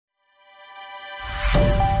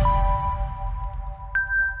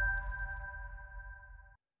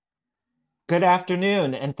Good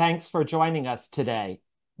afternoon, and thanks for joining us today.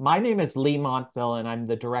 My name is Lee Montville, and I'm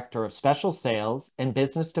the Director of Special Sales and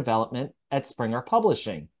Business Development at Springer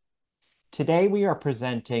Publishing. Today, we are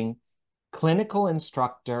presenting Clinical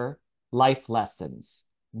Instructor Life Lessons,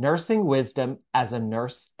 Nursing Wisdom as a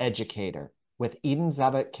Nurse Educator, with Eden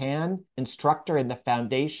Zabit-Can, instructor in the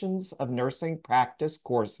Foundations of Nursing Practice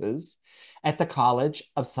courses at the College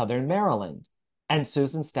of Southern Maryland, and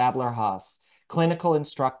Susan Stabler-Haas, clinical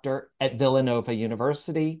instructor at Villanova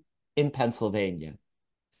University in Pennsylvania.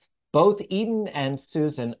 Both Eden and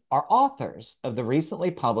Susan are authors of the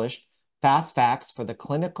recently published Fast Facts for the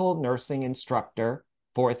Clinical Nursing Instructor,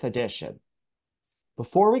 4th edition.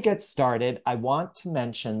 Before we get started, I want to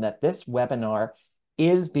mention that this webinar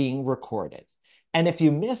is being recorded. And if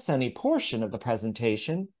you miss any portion of the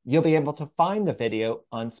presentation, you'll be able to find the video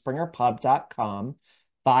on springerpub.com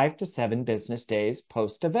 5 to 7 business days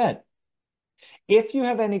post-event. If you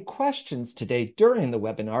have any questions today during the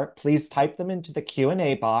webinar, please type them into the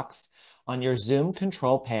Q&A box on your Zoom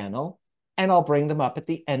control panel, and I'll bring them up at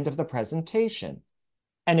the end of the presentation.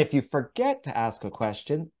 And if you forget to ask a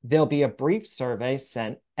question, there'll be a brief survey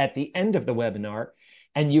sent at the end of the webinar,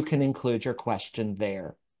 and you can include your question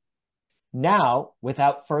there. Now,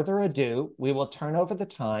 without further ado, we will turn over the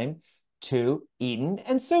time to Eden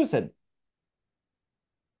and Susan.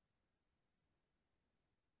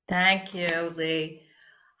 Thank you, Lee.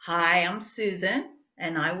 Hi, I'm Susan,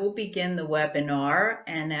 and I will begin the webinar,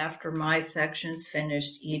 and after my section's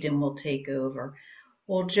finished, Eden will take over.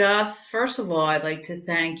 Well, first of all, I'd like to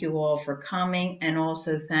thank you all for coming, and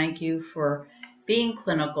also thank you for being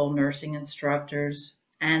clinical nursing instructors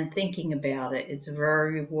and thinking about it. It's a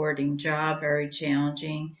very rewarding job, very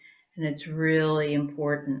challenging, and it's really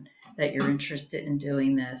important that you're interested in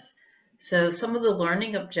doing this. So some of the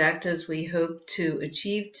learning objectives we hope to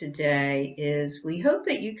achieve today is we hope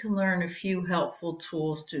that you can learn a few helpful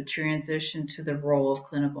tools to transition to the role of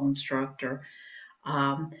clinical instructor.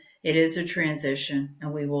 It is a transition,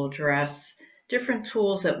 and we will address different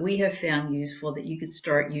tools that we have found useful that you could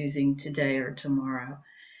start using today or tomorrow.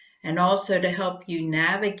 And also to help you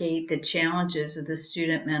navigate the challenges of the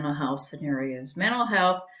student mental health scenarios. Mental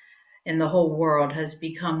health in the whole world has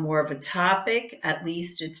become more of a topic, at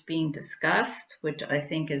least it's being discussed, which I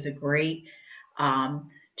think is a great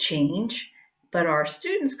change. But our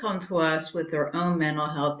students come to us with their own mental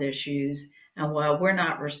health issues, and while we're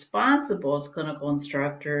not responsible as clinical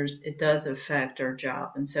instructors, it does affect our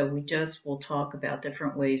job. And so we just will talk about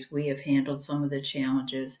different ways we have handled some of the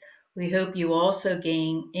challenges. We hope you also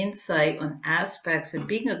gain insight on aspects of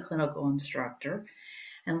being a clinical instructor.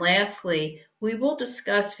 And lastly, we will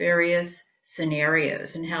discuss various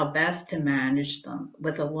scenarios and how best to manage them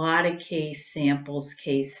with a lot of case samples,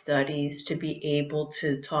 case studies to be able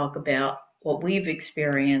to talk about what we've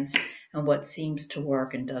experienced and what seems to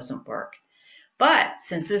work and doesn't work. But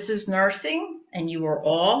since this is nursing and you are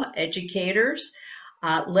all educators,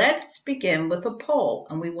 let's begin with a poll.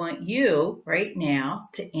 And we want you right now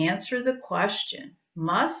to answer the question,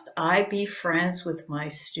 must I be friends with my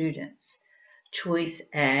students? Choice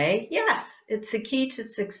A, yes, it's the key to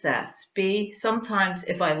success. B, sometimes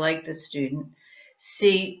if I like the student.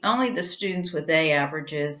 C, only the students with A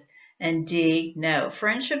averages. And D, no,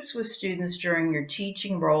 friendships with students during your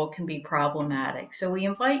teaching role can be problematic. So we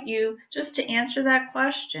invite you just to answer that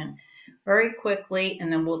question very quickly, and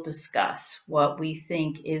then we'll discuss what we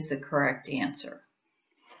think is the correct answer.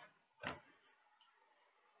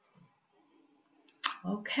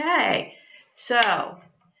 Okay, so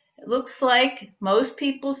it looks like most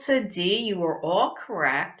people said D. You were all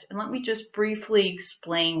correct. And let me just briefly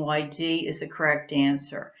explain why D is the correct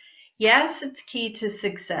answer. Yes, it's key to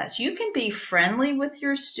success. You can be friendly with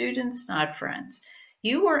your students, not friends.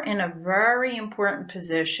 You are in a very important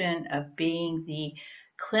position of being the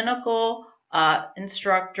clinical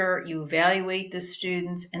instructor. You evaluate the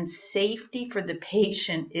students, and safety for the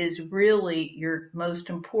patient is really your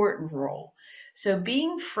most important role. So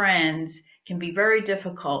being friends can be very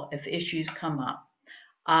difficult if issues come up.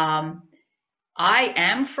 I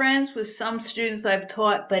am friends with some students I've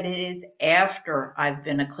taught, but it is after I've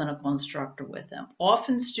been a clinical instructor with them.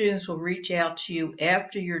 Often students will reach out to you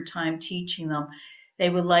after your time teaching them. They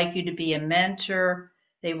would like you to be a mentor.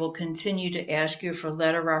 They will continue to ask you for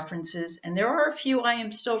letter references. And there are a few I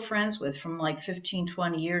am still friends with from like 15,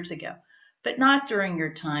 20 years ago, but not during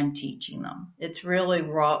your time teaching them. It's really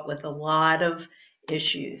wrought with a lot of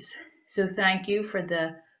issues. So thank you for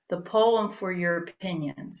the poll and for your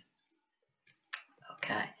opinions.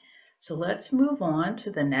 Okay, so let's move on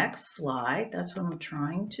to the next slide. That's what I'm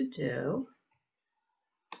trying to do.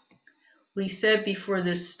 We said before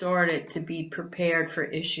this started to be prepared for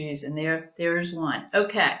issues, and there's one.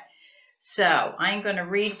 Okay, so I'm going to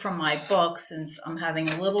read from my book since I'm having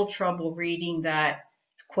a little trouble reading that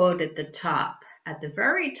quote at the top. At the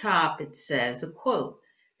very top, it says, a quote,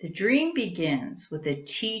 "The dream begins with a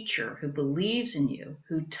teacher who believes in you,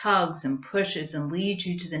 who tugs and pushes and leads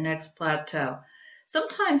you to the next plateau,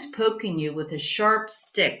 sometimes poking you with a sharp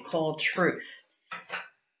stick called truth."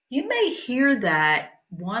 You may hear that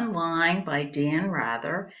one line by Dan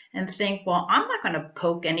Rather and think, well, I'm not going to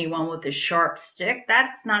poke anyone with a sharp stick.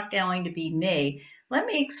 That's not going to be me. Let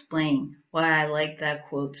me explain why I like that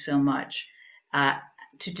quote so much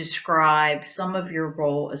to describe some of your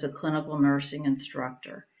role as a clinical nursing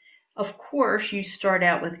instructor. Of course, you start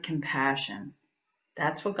out with compassion.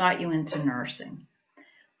 That's what got you into nursing.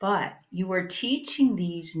 But you are teaching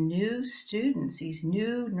these new students, these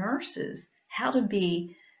new nurses, how to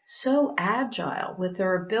be so agile with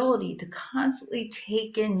their ability to constantly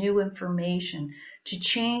take in new information, to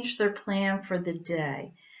change their plan for the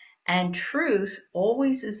day. And truth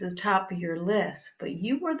always is the top of your list, but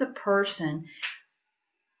you are the person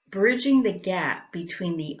bridging the gap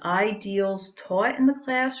between the ideals taught in the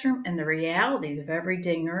classroom and the realities of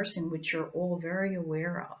everyday nursing, which you're all very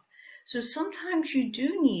aware of. So sometimes you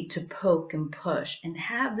do need to poke and push and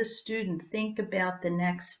have the student think about the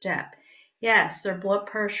next step. Yes, their blood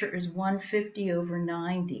pressure is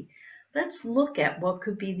 150/90. Let's look at what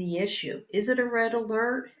could be the issue. Is it a red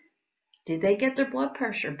alert? Did they get their blood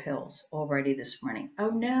pressure pills already this morning? Oh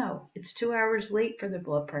no, it's 2 hours late for their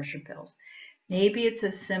blood pressure pills. Maybe it's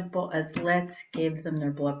as simple as let's give them their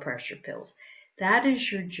blood pressure pills. That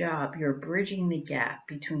is your job. You're bridging the gap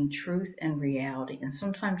between truth and reality. And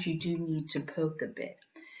sometimes you do need to poke a bit.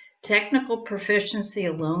 Technical proficiency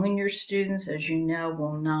alone in your students, as you know,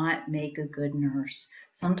 will not make a good nurse.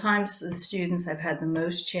 Sometimes the students I've had the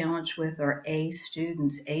most challenge with are A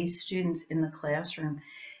students in the classroom.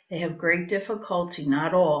 They have great difficulty,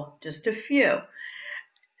 not all, just a few,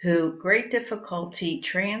 who great difficulty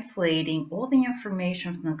translating all the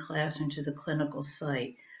information from the class into the clinical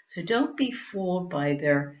site. So don't be fooled by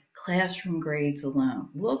their classroom grades alone.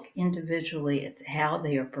 Look individually at how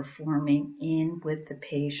they are performing in with the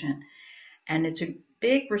patient. And it's a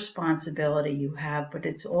big responsibility you have, but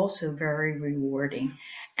it's also very rewarding.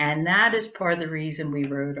 And that is part of the reason we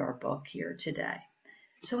wrote our book here today.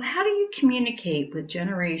 So how do you communicate with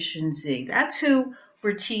Generation Z? That's who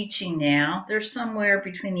we're teaching now. They're somewhere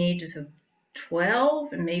between the ages of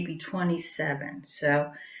 12 and maybe 27.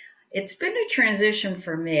 So it's been a transition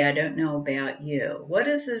for me. I don't know about you. What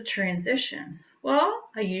is the transition? Well,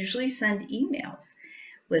 I usually send emails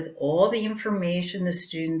with all the information the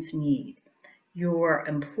students need. Your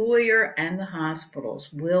employer and the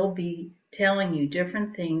hospitals will be telling you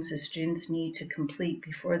different things the students need to complete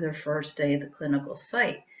before their first day of the clinical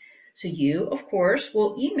site. So you, of course,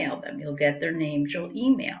 will email them. You'll get their names, you'll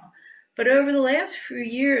email. But over the last few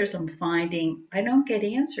years, I'm finding I don't get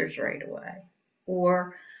answers right away.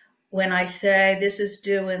 Or when I say this is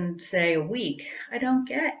due in, say, a week, I don't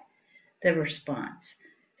get the response.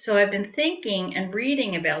 So I've been thinking and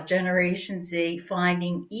reading about Generation Z,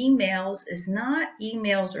 finding emails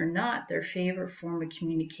are not their favorite form of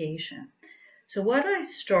communication. So what I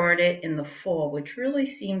started in the fall, which really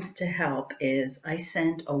seems to help, is I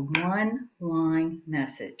sent a one-line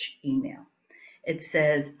message email. It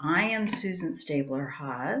says, I am Susan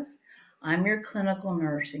Stabler-Haas. I'm your clinical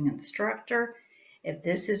nursing instructor. If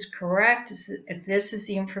this is correct, if this is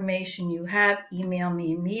the information you have, email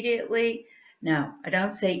me immediately. No, I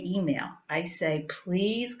don't say email. I say,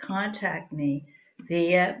 please contact me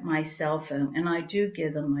via my cell phone. And I do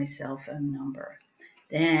give them my cell phone number.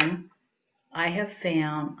 Then I have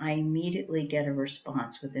found I immediately get a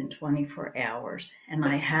response within 24 hours, and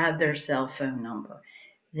I have their cell phone number.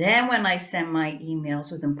 Then when I send my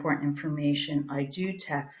emails with important information, I do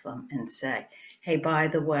text them and say, hey, by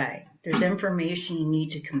the way, there's information you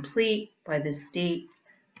need to complete by this date.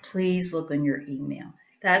 Please look on your email.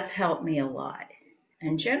 That's helped me a lot.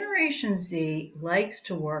 And Generation Z likes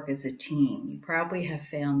to work as a team. You probably have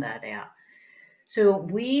found that out. So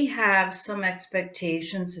we have some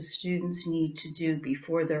expectations the students need to do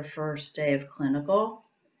before their first day of clinical.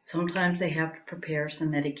 Sometimes they have to prepare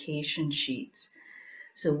some medication sheets.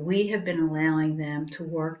 So we have been allowing them to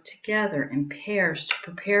work together in pairs to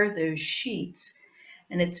prepare those sheets,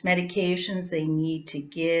 and it's medications they need to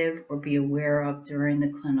give or be aware of during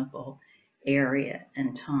the clinical area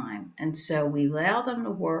and time. And so we allow them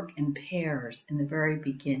to work in pairs in the very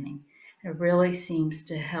beginning. It really seems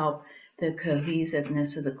to help the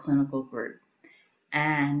cohesiveness of the clinical group.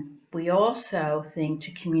 And We also think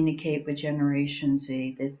to communicate with Generation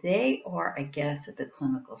Z that they are a guest at the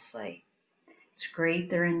clinical site. It's great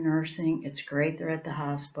they're in nursing, it's great they're at the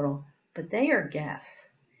hospital, but they are guests.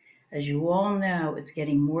 As you all know, it's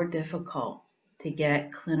getting more difficult to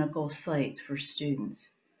get clinical sites for students.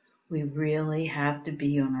 We really have to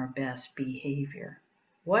be on our best behavior.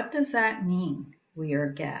 What does that mean? We are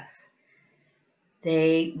guests.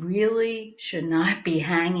 They really should not be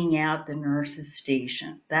hanging out the nurse's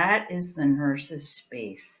station. That is the nurse's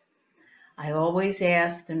space. I always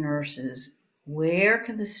ask the nurses, where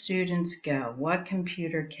can the students go? What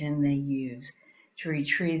computer can they use to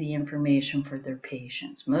retrieve the information for their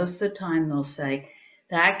patients? Most of the time they'll say,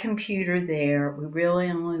 that computer there, we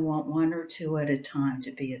really only want one or two at a time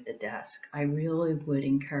to be at the desk. I really would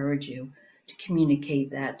encourage you to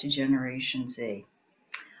communicate that to Generation Z.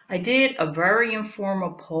 I did a very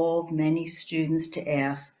informal poll of many students to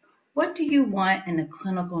ask, what do you want in a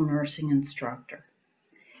clinical nursing instructor?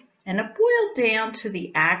 And it boiled down to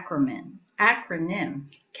the acronym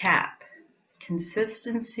CAP: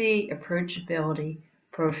 consistency, approachability,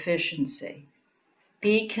 proficiency.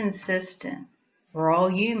 Be consistent. We're all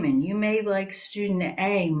human. You may like student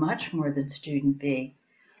A much more than student B,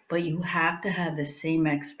 but you have to have the same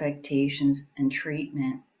expectations and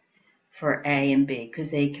treatment for A and B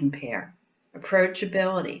because they compare.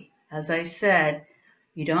 Approachability. As I said,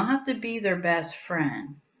 you don't have to be their best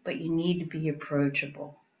friend, but you need to be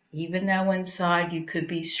approachable. Even though inside you could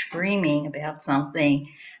be screaming about something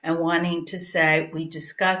and wanting to say, we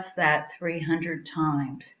discussed that 300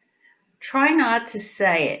 times. Try not to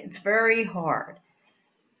say it. It's very hard.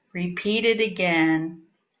 Repeat it again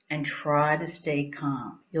and try to stay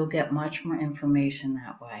calm. You'll get much more information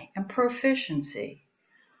that way. And proficiency.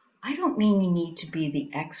 I don't mean you need to be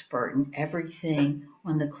the expert in everything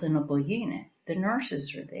on the clinical unit. The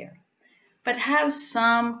nurses are there. But have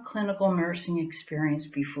some clinical nursing experience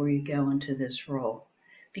before you go into this role,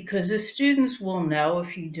 because the students will know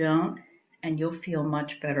if you don't, and you'll feel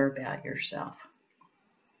much better about yourself.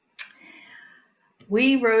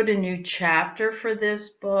 We wrote a new chapter for this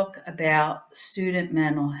book about student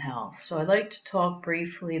mental health. So I'd like to talk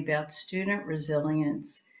briefly about student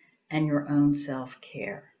resilience and your own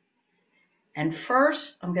self-care. And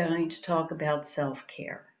first, I'm going to talk about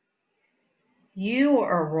self-care. You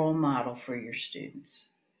are a role model for your students.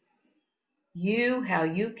 How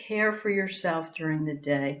you care for yourself during the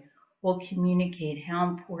day will communicate how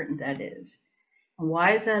important that is. And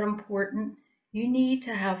why is that important? You need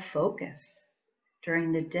to have focus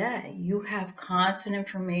during the day. You have constant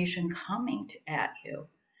information coming at you.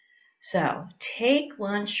 So take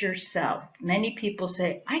lunch yourself. Many people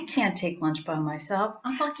say, I can't take lunch by myself.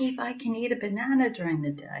 I'm lucky if I can eat a banana during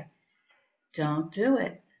the day. Don't do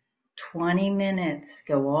it. 20 minutes,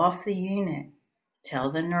 go off the unit.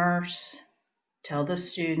 Tell the nurse, tell the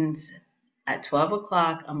students, at 12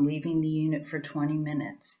 o'clock, I'm leaving the unit for 20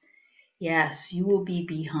 minutes. Yes, you will be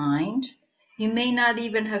behind. You may not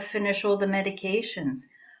even have finished all the medications,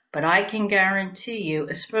 but I can guarantee you,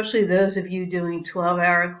 especially those of you doing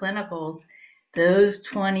 12-hour clinicals, those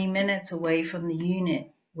 20 minutes away from the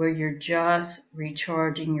unit where you're just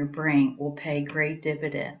recharging your brain will pay great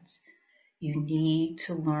dividends. You need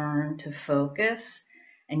to learn to focus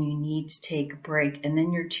and you need to take a break. And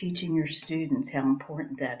then you're teaching your students how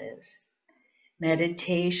important that is.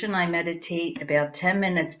 Meditation, I meditate about 10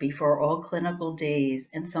 minutes before all clinical days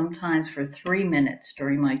and sometimes for 3 minutes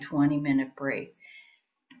during my 20-minute break.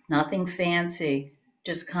 Nothing fancy,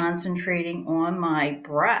 just concentrating on my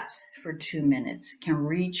breath for 2 minutes can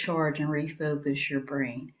recharge and refocus your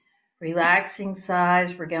brain. Relaxing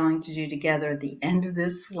sighs we're going to do together at the end of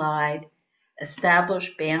this slide.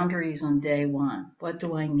 Establish boundaries on day one. What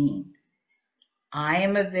do I mean? I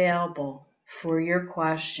am available for your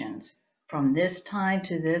questions from this time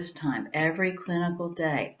to this time, every clinical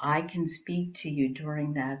day. I can speak to you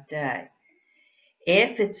during that day.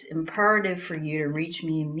 If it's imperative for you to reach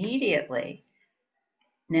me immediately,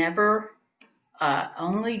 never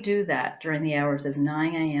only do that during the hours of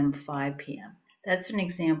 9 a.m., 5 p.m. That's an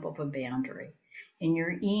example of a boundary. In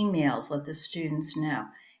your emails, let the students know.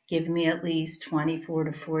 Give me at least 24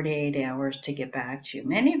 to 48 hours to get back to you.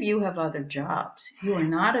 Many of you have other jobs. You are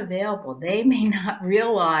not available. They may not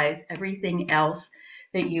realize everything else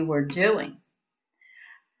that you are doing.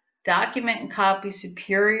 Document and copy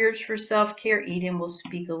superiors for self-care. Eden will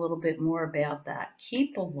speak a little bit more about that.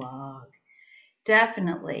 Keep a log.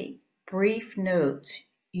 Definitely. Brief notes.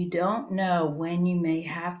 You don't know when you may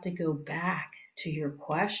have to go back to your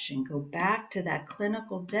question. Go back to that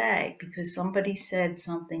clinical day because somebody said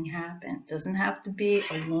something happened. Doesn't have to be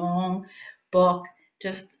a long book,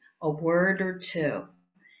 just a word or two.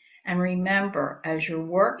 And remember, as you're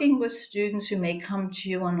working with students who may come to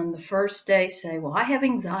you and on the first day say, well, I have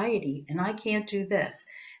anxiety and I can't do this,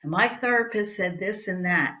 and my therapist said this and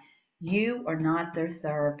that, you are not their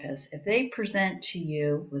therapist. If they present to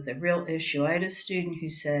you with a real issue, I had a student who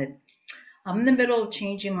said, I'm in the middle of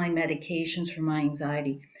changing my medications for my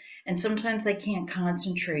anxiety, and sometimes I can't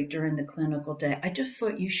concentrate during the clinical day. I just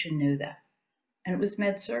thought you should know that. And it was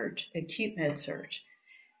med-surg, acute med-surg.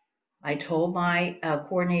 I told my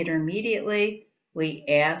coordinator immediately. We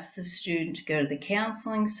asked the student to go to the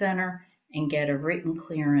counseling center and get a written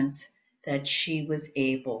clearance that she was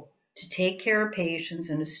able to take care of patients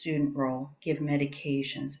in a student role, give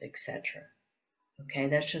medications, etc. Okay,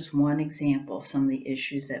 that's just one example of some of the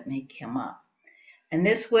issues that may come up. And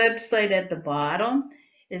this website at the bottom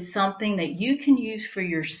is something that you can use for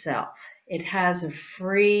yourself. It has a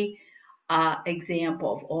free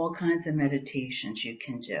example of all kinds of meditations you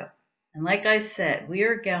can do. And like I said, we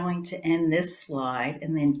are going to end this slide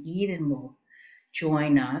and then Eden will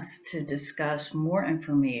join us to discuss more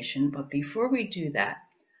information. But before we do that,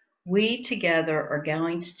 we together are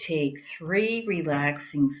going to take 3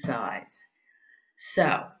 relaxing sighs.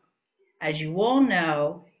 So, as you all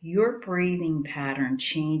know, your breathing pattern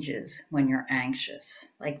changes when you're anxious.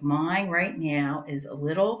 Like mine right now is a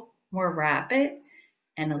little more rapid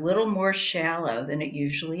and a little more shallow than it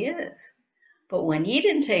usually is. But when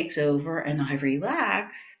Eden takes over and I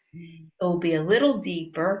relax, it will be a little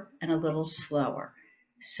deeper and a little slower.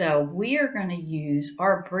 So we are going to use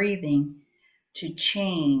our breathing to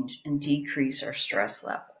change and decrease our stress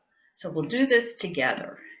level. So we'll do this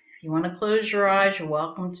together. If you want to close your eyes, you're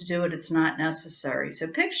welcome to do it. It's not necessary. So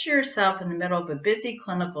picture yourself in the middle of a busy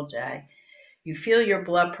clinical day. You feel your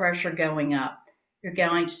blood pressure going up. You're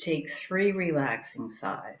going to take 3 relaxing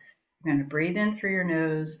sighs. You're going to breathe in through your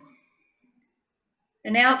nose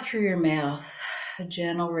and out through your mouth. A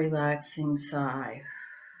gentle, relaxing sigh.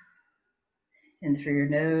 In through your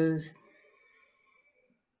nose.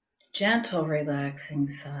 Gentle, relaxing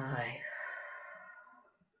sigh.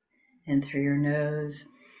 In through your nose.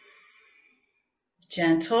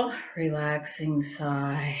 Gentle, relaxing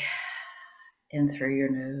sigh. In through your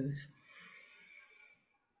nose.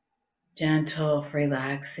 Gentle,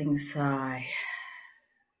 relaxing sigh.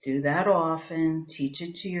 Do that often. Teach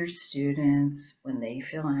it to your students. When they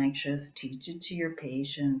feel anxious, teach it to your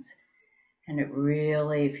patients. And it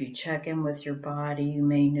really, if you check in with your body, you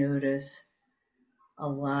may notice a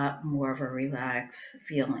lot more of a relaxed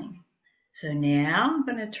feeling. So now I'm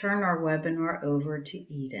going to turn our webinar over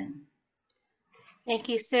to Eden. Thank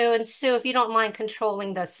you, Sue. And Sue, if you don't mind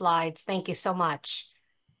controlling the slides, thank you so much.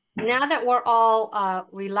 Now that we're all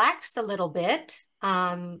relaxed a little bit,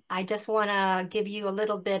 I just want to give you a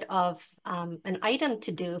little bit of an item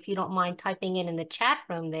to do, if you don't mind typing in the chat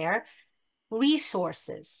room there,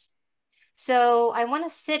 resources. So I want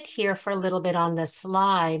to sit here for a little bit on the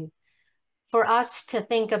slide for us to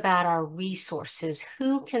think about our resources.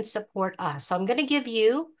 Who can support us? So I'm going to give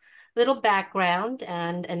you a little background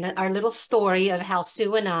and our little story of how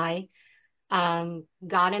Sue and I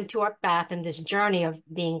got into our path in this journey of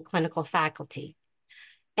being clinical faculty.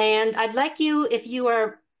 And I'd like you, if you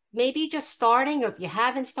are maybe just starting or if you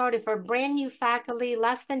haven't started, for brand new faculty,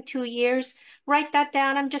 less than 2 years, write that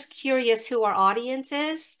down. I'm just curious who our audience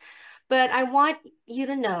is. But I want you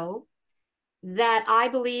to know that I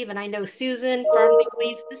believe, and I know Susan firmly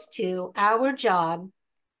believes this too, our job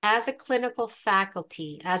as a clinical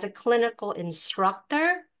faculty, as a clinical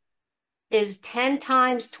instructor, is 10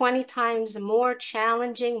 times, 20 times more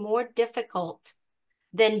challenging, more difficult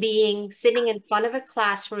than being sitting in front of a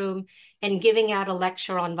classroom and giving out a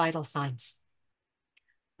lecture on vital signs.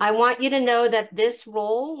 I want you to know that this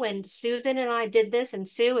role, when Susan and I did this, and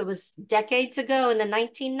Sue, it was decades ago in the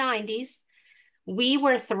 1990s, we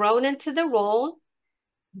were thrown into the role,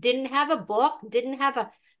 didn't have a book, didn't have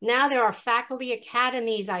a, now there are faculty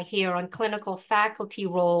academies I hear on clinical faculty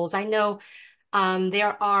roles. I know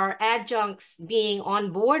there are adjuncts being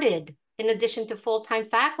onboarded in addition to full-time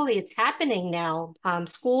faculty. It's happening now.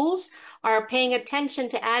 Schools are paying attention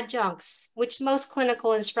to adjuncts, which most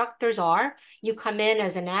clinical instructors are. You come in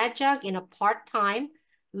as an adjunct in a part-time,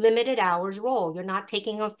 limited hours role. You're not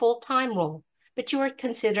taking a full-time role, but you are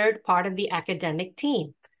considered part of the academic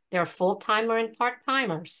team. There are full-timer and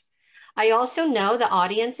part-timers. I also know the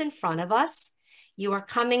audience in front of us. You are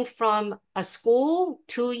coming from a school,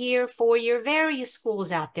 2-year, 4-year, various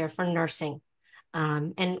schools out there for nursing.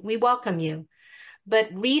 And we welcome you. But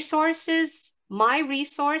resources, my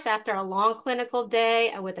resource after a long clinical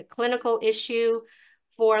day with a clinical issue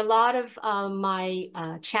for a lot of my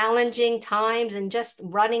challenging times and just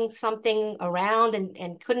running something around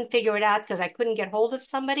and couldn't figure it out because I couldn't get hold of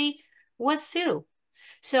somebody was Sue.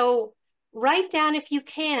 So write down if you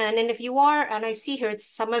can, and if you are, and I see here, it's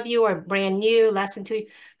some of you are brand new, lesson 2.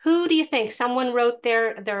 Who do you think? Someone wrote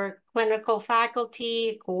their clinical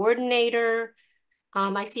faculty, coordinator.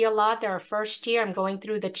 I see a lot. They're first year. I'm going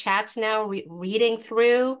through the chats now, reading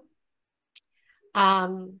through.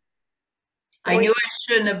 I knew I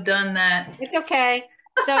shouldn't have done that. It's okay.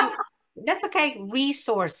 So that's okay.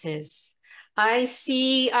 Resources. I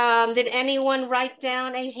see, did anyone write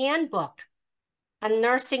down a handbook? A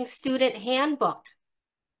nursing student handbook?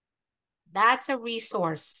 That's a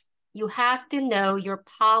resource. You have to know your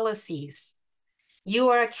policies. You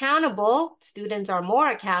are accountable. Students are more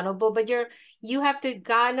accountable, but you have to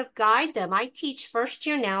kind of guide them. I teach first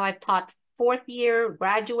year now. I've taught fourth year,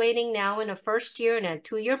 graduating now in a first year in a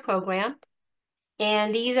 2-year program.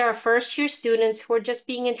 And these are first year students who are just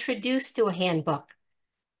being introduced to a handbook.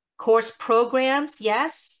 Course programs,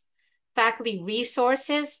 yes. Faculty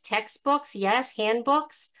resources, textbooks, yes.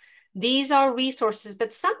 Handbooks. These are resources,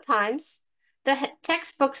 but sometimes the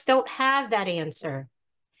textbooks don't have that answer.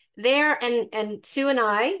 There, and Sue and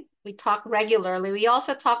I, we talk regularly. We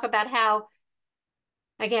also talk about how,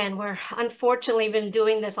 again, we're unfortunately been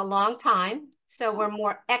doing this a long time. So we're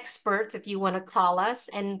more experts, if you want to call us.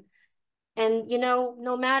 And you know,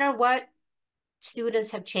 no matter what,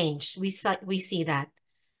 students have changed. We see that.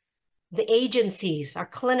 The agencies, our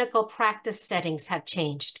clinical practice settings have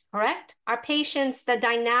changed, correct? Our patients, the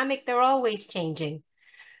dynamic, they're always changing.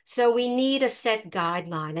 So we need a set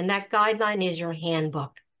guideline, and that guideline is your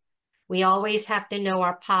handbook. We always have to know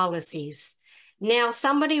our policies. Now,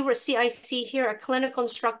 I see here a clinical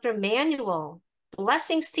instructor manual.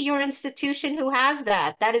 Blessings to your institution who has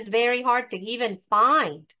that. That is very hard to even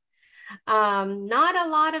find. Not a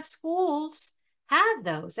lot of schools have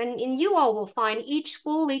those. And you all will find each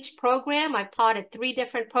school, each program. I've taught at 3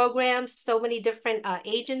 different programs, so many different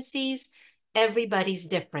agencies. Everybody's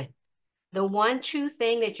different. The one true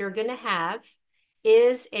thing that you're going to have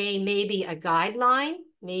is maybe a guideline,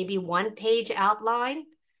 maybe 1-page outline.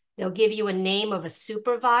 They'll give you a name of a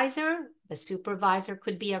supervisor. The supervisor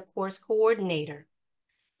could be a course coordinator.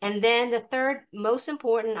 And then the third, most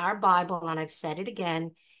important, our Bible, and I've said it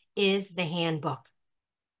again, is the handbook.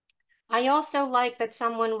 I also like that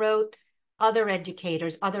someone wrote other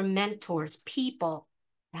educators, other mentors, people.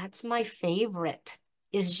 That's my favorite,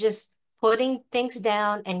 is just putting things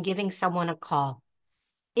down and giving someone a call.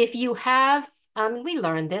 If you have, we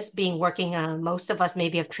learned this working, most of us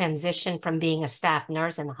maybe have transitioned from being a staff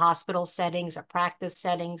nurse in hospital settings or practice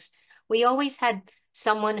settings. We always had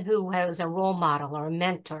someone who was a role model or a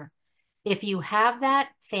mentor. If you have that,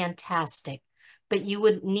 fantastic. But you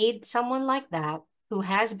would need someone like that who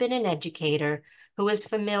has been an educator, who is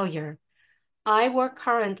familiar. I work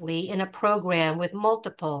currently in a program with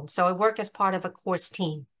multiple, so I work as part of a course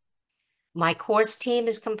team. My course team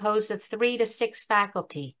is composed of 3 to 6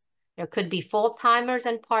 faculty. There could be full-timers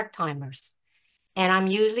and part-timers. And I'm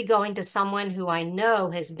usually going to someone who I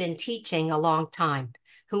know has been teaching a long time,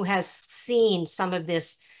 who has seen some of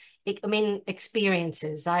this,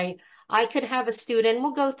 experiences. I could have a student,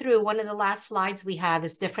 we'll go through, one of the last slides we have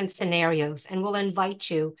is different scenarios, and we'll invite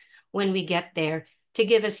you when we get there to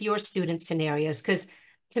give us your student scenarios, because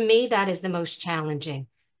to me, that is the most challenging.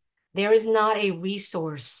 There is not a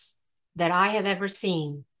resource that I have ever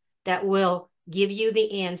seen that will give you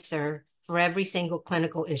the answer for every single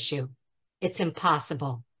clinical issue. It's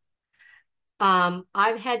impossible.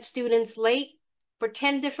 I've had students late for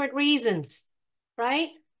 10 different reasons, right?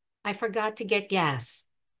 I forgot to get gas.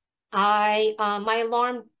 My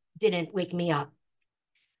alarm didn't wake me up.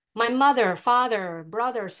 My mother, father,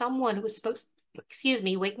 brother, someone who was supposed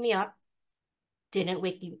to, wake me up, didn't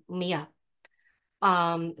wake me up.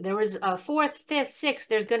 There was a 4th, 5th, 6th,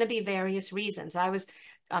 there's going to be various reasons. I was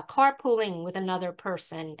carpooling with another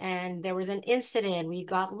person and there was an incident. We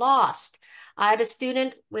got lost. I had a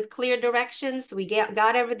student with clear directions. We got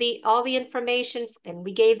all the information, and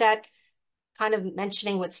we gave that, kind of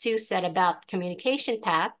mentioning what Sue said about communication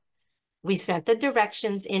path. We sent the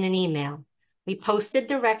directions in an email. We posted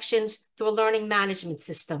directions to a learning management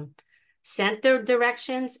system, sent the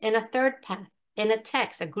directions in a third path, in a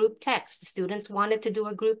text, a group text. The students wanted to do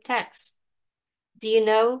a group text. Do you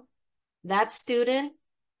know that student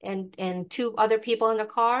and 2 other people in the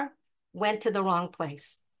car went to the wrong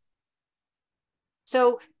place?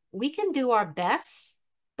 So we can do our best,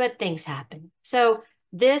 but things happen. So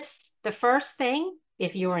the first thing,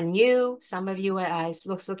 if you're new, some of you, I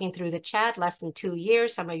was looking through the chat, less than 2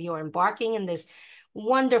 years, some of you are embarking in this.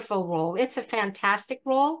 Wonderful role. It's a fantastic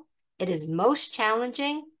role. It is most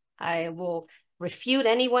challenging. I will refute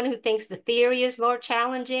anyone who thinks the theory is more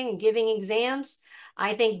challenging and giving exams.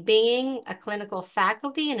 I think being a clinical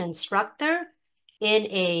faculty and instructor in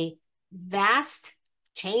a vast,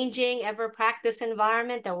 changing, ever practice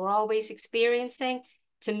environment that we're always experiencing,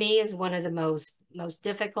 to me is one of the most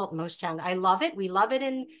difficult, most challenging. I love it. We love it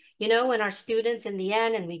in our students in the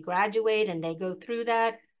end, and we graduate and they go through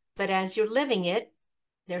that. But as you're living it,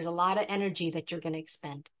 there's a lot of energy that you're going to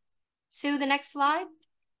expend. Sue, the next slide.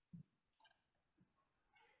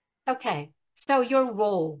 Okay, so your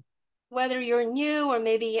role, whether you're new or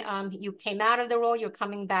maybe you came out of the role, you're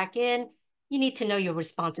coming back in, you need to know your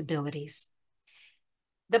responsibilities.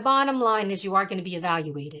 The bottom line is you are going to be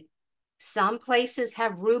evaluated. Some places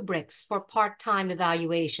have rubrics for part-time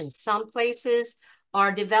evaluations. Some places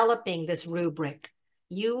are developing this rubric.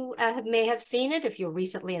 You may have seen it if you're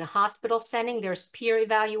recently in a hospital setting. There's peer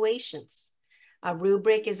evaluations. A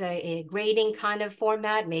rubric is a grading kind of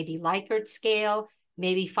format, maybe Likert scale,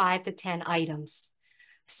 maybe 5 to 10 items.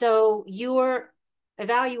 So your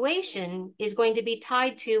evaluation is going to be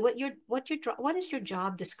tied to what is your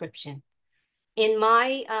job description? In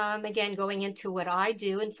my, again, going into what I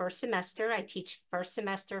do in first semester, I teach first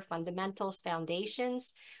semester fundamentals,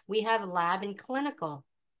 foundations. We have lab and clinical.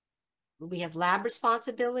 We have lab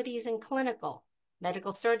responsibilities in clinical.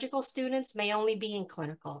 Medical surgical students may only be in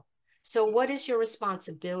clinical. So what is your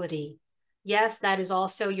responsibility? Yes, that is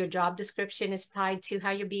also your job description is tied to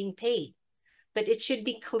how you're being paid. But it should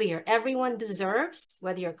be clear. Everyone deserves,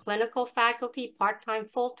 whether you're clinical faculty, part-time,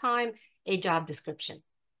 full-time, a job description.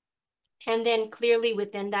 And then clearly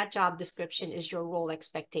within that job description is your role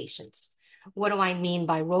expectations. What do I mean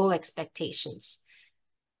by role expectations?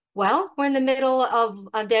 Well, we're in the middle of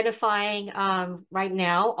identifying right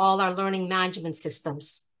now all our learning management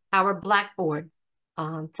systems. Our Blackboard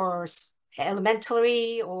for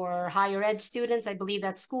elementary or higher ed students, I believe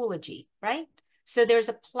that's Schoology, right? So there's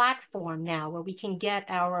a platform now where we can get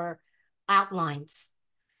our outlines.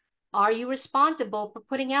 Are you responsible for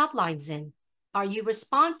putting outlines in? Are you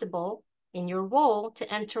responsible in your role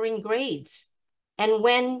to entering grades? And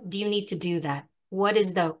when do you need to do that? What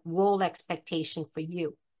is the role expectation for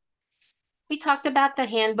you? We talked about the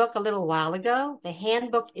handbook a little while ago. The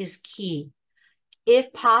handbook is key.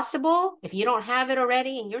 If possible, if you don't have it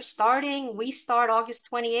already and you're starting, we start August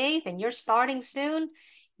 28th and you're starting soon,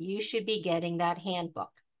 you should be getting that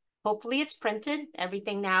handbook. Hopefully it's printed.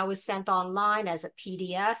 Everything now is sent online as a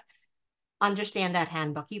PDF. Understand that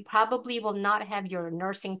handbook. You probably will not have your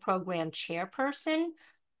nursing program chairperson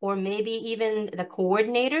or maybe even the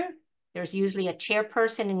coordinator. There's usually a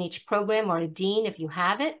chairperson in each program or a dean if you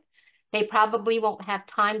have it. They probably won't have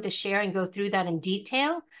time to share and go through that in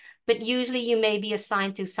detail, but usually you may be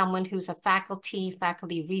assigned to someone who's a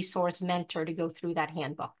faculty resource mentor to go through that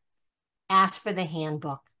handbook. Ask for the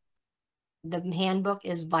handbook. The handbook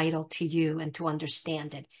is vital to you and to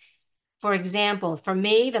understand it. For example, for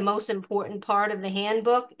me, the most important part of the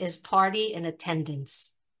handbook is tardy and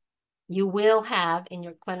attendance. You will have in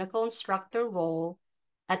your clinical instructor role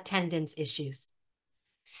attendance issues.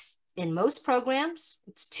 In most programs,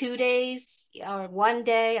 it's 2 days or 1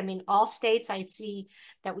 day. I mean, all states I see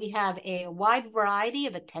that we have a wide variety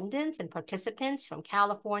of attendance and participants from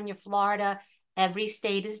California, Florida. Every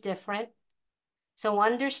state is different. So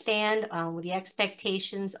understand the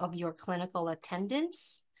expectations of your clinical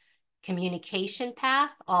attendance, communication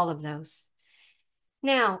path, all of those.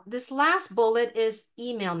 Now, this last bullet is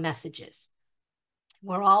email messages.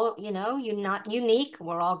 We're all, you're not unique.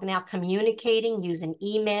 We're all now communicating using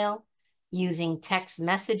email, using text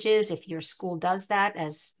messages. If your school does that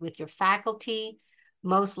as with your faculty,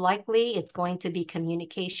 most likely it's going to be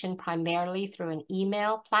communication primarily through an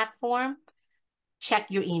email platform. Check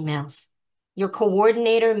your emails. Your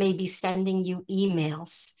coordinator may be sending you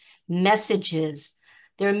emails, messages.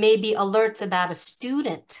 There may be alerts about a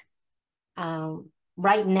student.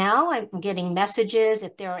 Right now, I'm getting messages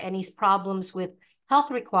if there are any problems with health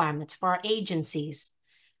requirements for our agencies.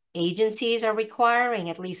 Agencies are requiring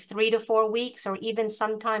at least 3 to 4 weeks or even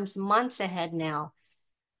sometimes months ahead now.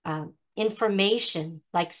 Information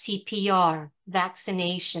like CPR,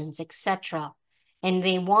 vaccinations, etc. And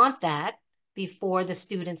they want that before the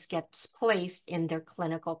students gets placed in their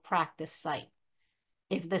clinical practice site.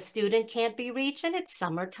 If the student can't be reached and it's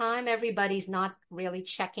summertime, everybody's not really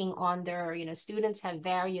checking on their, students have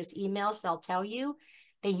various emails, they'll tell you.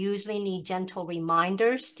 They usually need gentle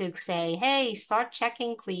reminders to say, hey, start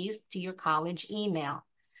checking, please, to your college email.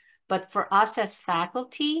 But for us as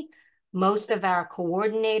faculty, most of our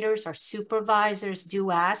coordinators, our supervisors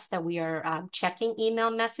do ask that we are checking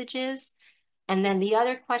email messages. And then the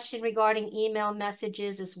other question regarding email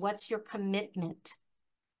messages is, what's your commitment?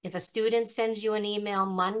 If a student sends you an email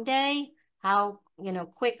Monday, how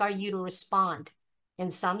quick are you to respond? In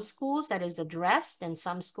some schools that is addressed, in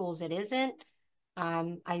some schools it isn't.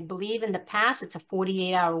 I believe in the past it's a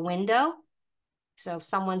 48-hour window. So if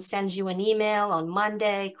someone sends you an email on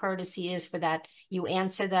Monday, courtesy is for that you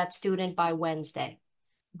answer that student by Wednesday.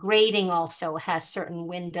 Grading also has certain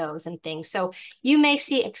windows and things. So you may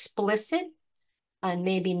see explicit and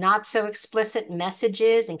maybe not so explicit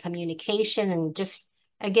messages and communication, and just,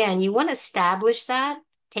 again, you want to establish that,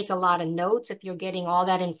 take a lot of notes if you're getting all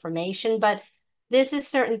that information, but this is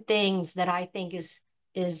certain things that I think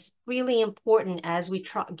is really important as we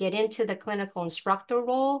get into the clinical instructor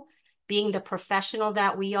role, being the professional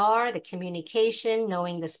that we are, the communication,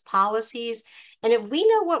 knowing this policies. And if we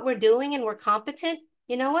know what we're doing and we're competent,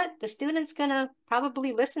 you know what? The student's gonna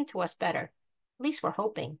probably listen to us better. At least we're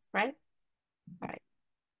hoping, right? All right.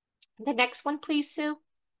 The next one, please, Sue.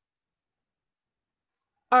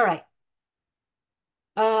 All right.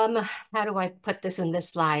 How do I put this in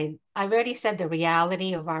this slide? I've already said the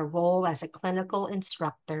reality of our role as a clinical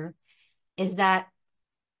instructor is that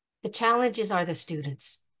the challenges are the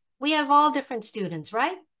students. We have all different students,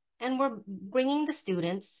 right? And we're bringing the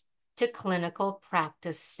students to clinical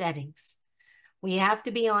practice settings. We have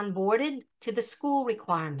to be onboarded to the school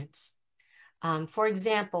requirements. For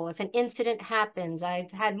example, if an incident happens,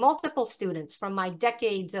 I've had multiple students from my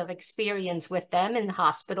decades of experience with them in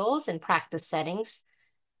hospitals and practice settings.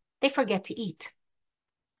 They forget to eat.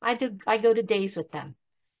 I go to days with them.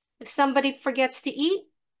 If somebody forgets to eat,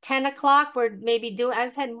 10 o'clock,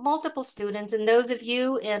 I've had multiple students, and those of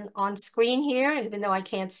you on screen here, and even though I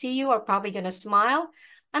can't see you, are probably going to smile.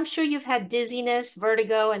 I'm sure you've had dizziness,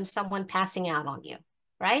 vertigo, and someone passing out on you,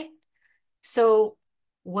 right? So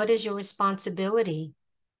what is your responsibility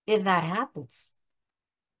if that happens?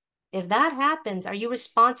 If that happens, are you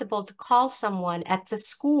responsible to call someone at the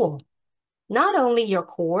school? Not only your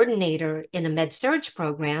coordinator in a med-surg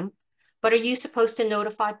program, but are you supposed to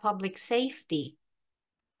notify public safety?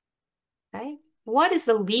 Okay. What is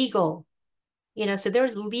the legal? So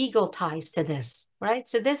there's legal ties to this, right?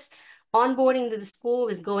 So this onboarding to the school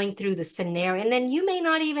is going through the scenario. And then you may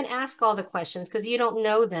not even ask all the questions because you don't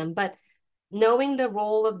know them, but knowing the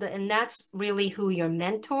role of and that's really who your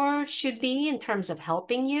mentor should be in terms of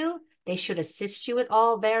helping you. They should assist you with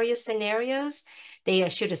all various scenarios. They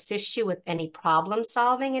should assist you with any problem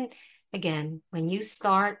solving. And again, when you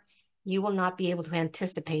start, you will not be able to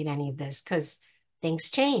anticipate any of this because things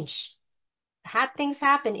change. Things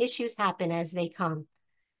happen, issues happen as they come.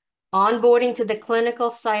 Onboarding to the clinical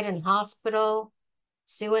site and hospital,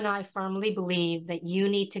 Sue and I firmly believe that you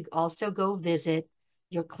need to also go visit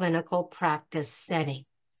your clinical practice setting.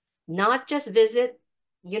 Not just visit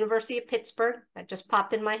University of Pittsburgh, that just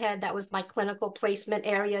popped in my head. That was my clinical placement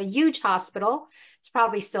area, huge hospital. It's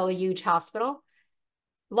probably still a huge hospital.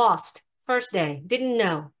 Lost, first day, didn't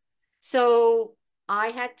know. So I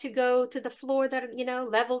had to go to the floor that,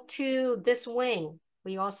 level 2, this wing.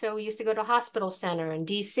 We also used to go to Hospital Center in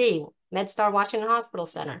DC, MedStar Washington Hospital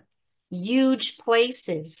Center. Huge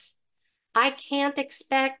places. I can't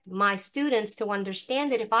expect my students to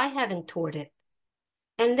understand it if I haven't toured it.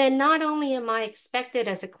 And then not only am I expected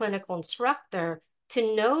as a clinical instructor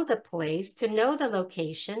to know the place, to know the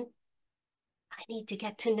location, I need to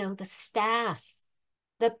get to know the staff,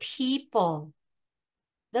 the people.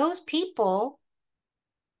 Those people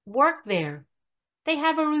work there. They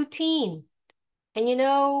have a routine. And you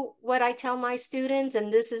know what I tell my students,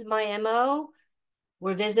 and this is my MO,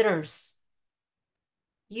 we're visitors.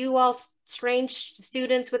 You all strange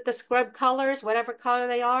students with the scrub colors, whatever color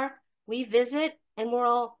they are, we visit and we're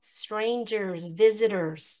all strangers,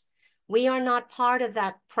 visitors. We are not part of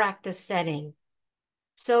that practice setting.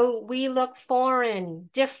 So we look foreign,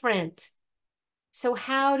 different. So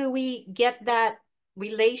how do we get that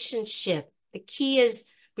relationship? The key is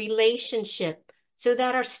relationship so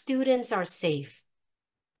that our students are safe.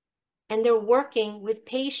 And they're working with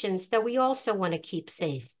patients that we also want to keep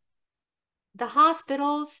safe. The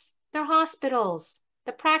hospitals, they're hospitals.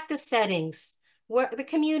 The practice settings, the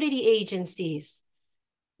community agencies.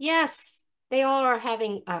 Yes, they all are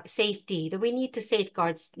having safety, that we need to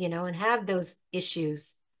safeguard, and have those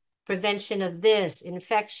issues. Prevention of this,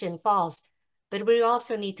 infection, falls. But we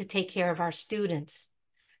also need to take care of our students.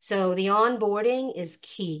 So the onboarding is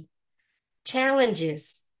key.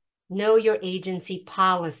 Challenges, know your agency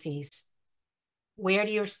policies. Where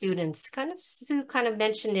do your students, Sue kind of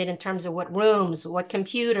mentioned it in terms of what rooms, what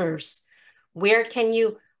computers, where can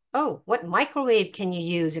what microwave can you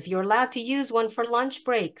use if you're allowed to use one for lunch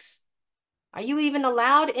breaks? Are you even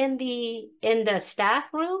allowed in the staff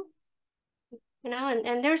room?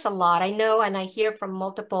 And there's a lot. I know, and I hear from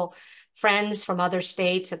multiple friends from other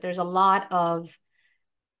states that there's a lot of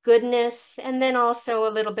goodness and then also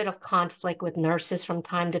a little bit of conflict with nurses from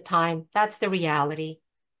time to time. That's the reality.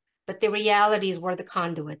 But the reality is we're the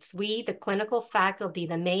conduits. We, the clinical faculty,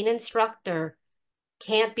 the main instructor,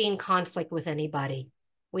 can't be in conflict with anybody.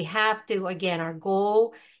 We have to, again, our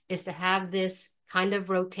goal is to have this kind of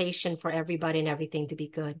rotation for everybody and everything to be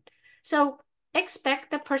good. So expect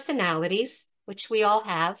the personalities, which we all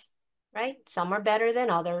have, right? Some are better than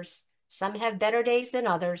others. Some have better days than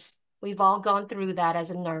others. We've all gone through that as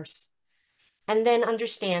a nurse. And then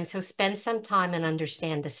understand, so spend some time and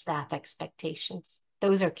understand the staff expectations.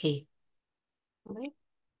 Those are key. All right.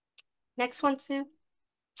 Next one, Sue.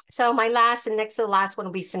 So my last and next to the last one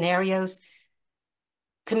will be scenarios.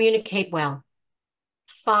 Communicate well.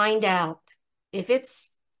 Find out if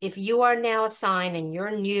you are now assigned and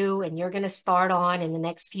you're new and you're going to start on in the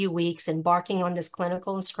next few weeks embarking on this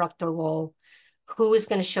clinical instructor role, who is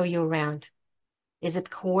going to show you around? Is it the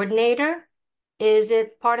coordinator? Is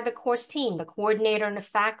it part of the course team, the coordinator and the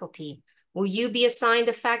faculty? Will you be assigned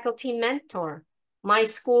a faculty mentor? My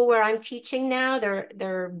school where I'm teaching now,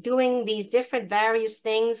 they're doing these different various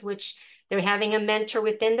things, which they're having a mentor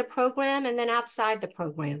within the program and then outside the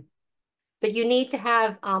program. But you need to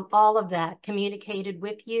have all of that communicated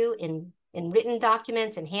with you in written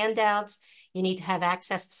documents and handouts. You need to have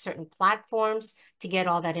access to certain platforms to get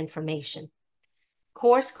all that information.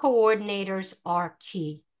 Course coordinators are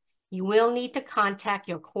key. You will need to contact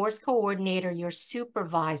your course coordinator, your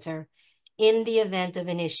supervisor, in the event of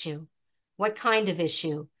an issue. What kind of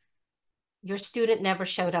issue? Your student never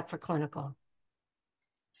showed up for clinical.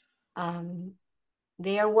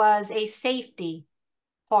 There was a safety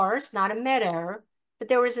course, not a med error, but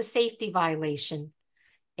there was a safety violation.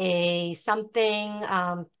 Something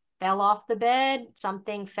fell off the bed,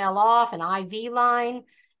 something fell off, an IV line,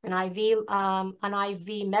 an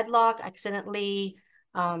IV medlock accidentally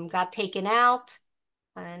got taken out,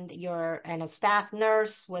 and a staff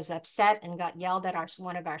nurse was upset and got yelled at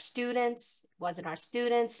one of our students. It wasn't our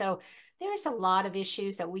student. So there's a lot of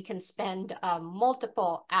issues that we can spend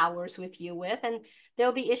multiple hours with you with, and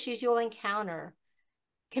there'll be issues you'll encounter.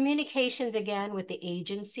 Communications, again, with the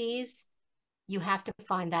agencies, you have to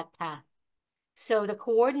find that path. So the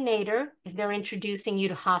coordinator, if they're introducing you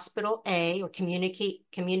to hospital A or community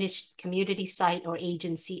site or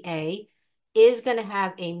agency A, is going to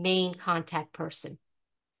have a main contact person.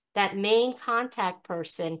 That main contact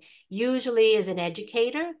person usually is an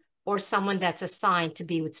educator or someone that's assigned to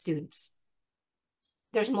be with students.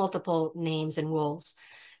 There's multiple names and roles.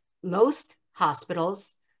 Most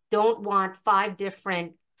hospitals don't want 5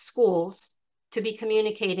 different schools to be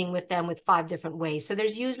communicating with them with 5 different ways. So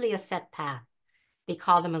there's usually a set path. They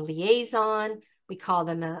call them a liaison. We call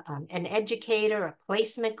them an educator, a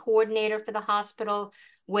placement coordinator for the hospital.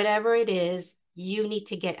 Whatever it is, you need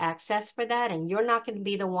to get access for that. And you're not going to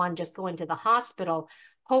be the one just going to the hospital.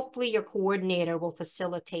 Hopefully your coordinator will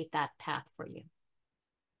facilitate that path for you.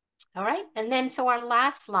 All right. And then, so our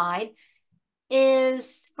last slide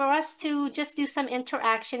is for us to just do some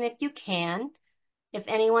interaction if you can, if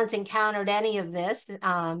anyone's encountered any of this,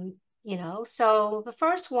 So the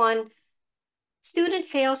first one, student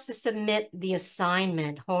fails to submit the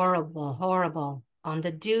assignment. Horrible, horrible. On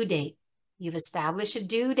the due date. You've established a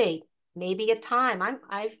due date, maybe a time.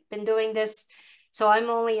 I've been doing this, so I'm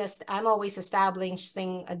always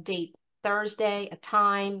establishing a date, Thursday, a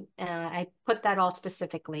time. I put that all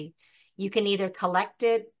specifically. You can either collect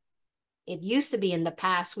it. It used to be in the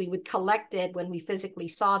past, we would collect it when we physically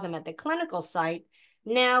saw them at the clinical site.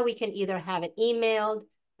 Now we can either have it emailed.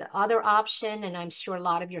 The other option, and I'm sure a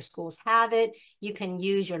lot of your schools have it, you can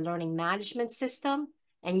use your learning management system,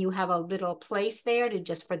 and you have a little place there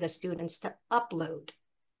for the students to upload.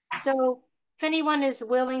 So if anyone is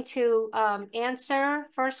willing to answer,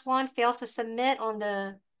 first one, fails to submit on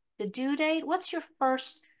the due date, what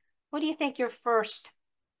do you think your first?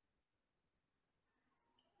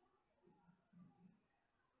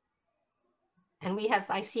 And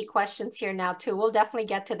I see questions here now too. We'll definitely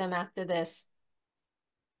get to them after this.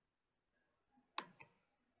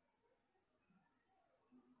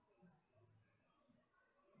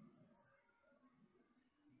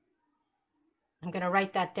 I'm going to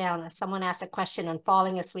write that down. Someone asked a question on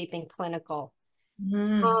falling asleep in clinical.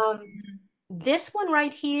 This one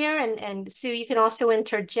right here, and Sue, you can also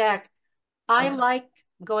interject. I like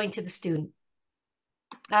going to the student.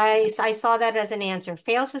 I saw that as an answer.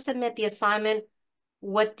 Fails to submit the assignment.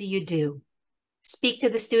 What do you do? Speak to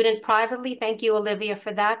the student privately. Thank you, Olivia,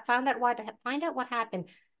 for that. Find out what happened.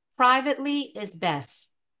 privately is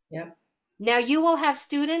best. Yep. Now you will have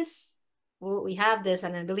students, well, we have this,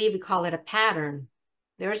 and I believe we call it a pattern.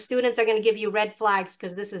 There are students that are going to give you red flags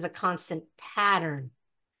because this is a constant pattern.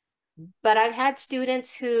 But I've had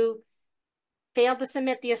students who failed to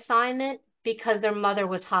submit the assignment because their mother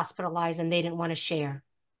was hospitalized and they didn't want to share.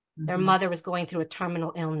 Their mother was going through a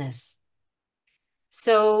terminal illness.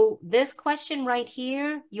 So this question right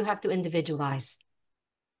here, you have to individualize.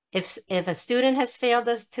 If a student has failed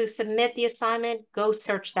us to submit the assignment, go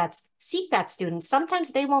seek that student.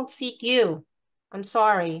 Sometimes they won't seek you. I'm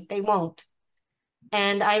sorry, they won't.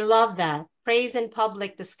 And I love that. Praise in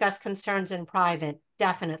public, discuss concerns in private.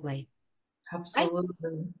 Definitely.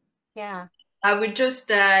 Absolutely. Yeah. I would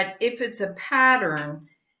just add, if it's a pattern,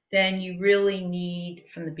 then you really need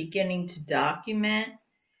from the beginning to document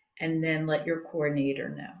and then let your coordinator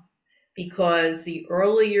know. Because the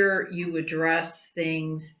earlier you address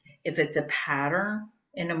things, if it's a pattern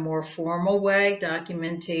in a more formal way,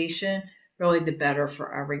 documentation, really the better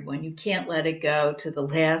for everyone. You can't let it go to the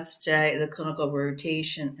last day of the clinical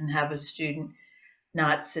rotation and have a student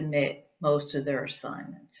not submit most of their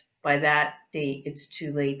assignments. By that date, it's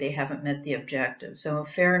too late. They haven't met the objective. So in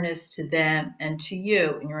fairness to them and to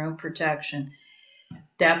you and your own protection,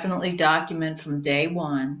 definitely document from day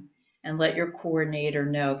one and let your coordinator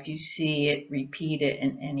know if you see it, repeat it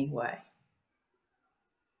in any way.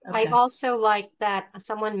 I Okay. also like that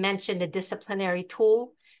someone mentioned a disciplinary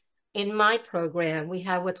tool. In my program, we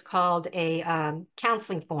have what's called a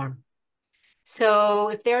counseling form. So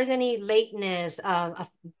if there's any lateness, a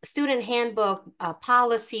student handbook, a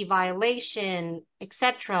policy violation,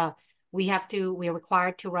 etc., we are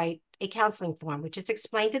required to write a counseling form, which is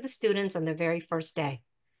explained to the students on the very first day.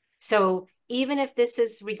 So even if this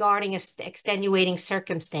is regarding an extenuating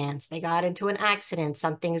circumstance, they got into an accident,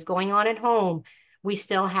 something is going on at home, we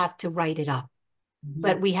still have to write it up.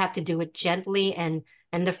 But we have to do it gently. And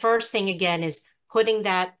the first thing again is putting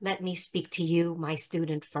that, let me speak to you, my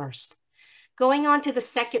student first. Going on to the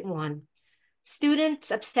second one,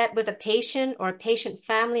 students upset with a patient or patient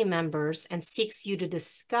family members and seeks you to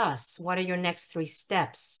discuss what are your next 3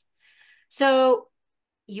 steps. So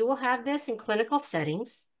you will have this in clinical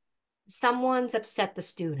settings. Someone's upset the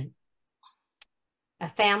student, a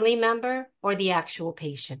family member, or the actual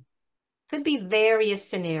patient. Could be various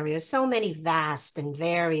scenarios, so many vast and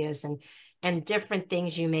various and different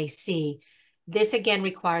things you may see. This again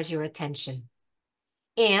requires your attention.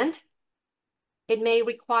 And it may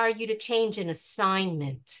require you to change an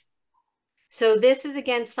assignment. So this is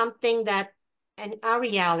again something that, and our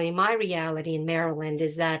reality, my reality in Maryland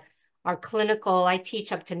is that our clinical, I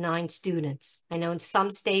teach up to 9 students. I know in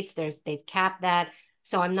some states they've capped that.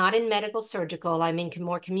 So I'm not in medical surgical, I'm in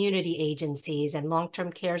more community agencies and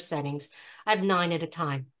long-term care settings. I have 9 at a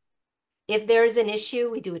time. If there is an issue,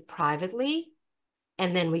 we do it privately.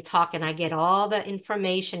 And then we talk and I get all the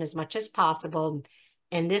information as much as possible.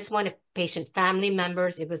 And this one, if patient family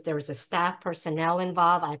members, there was a staff personnel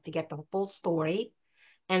involved, I have to get the full story.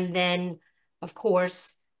 And then, of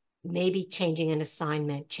course, maybe changing an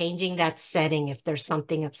assignment, changing that setting if there's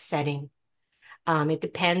something upsetting. It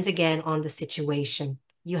depends again on the situation.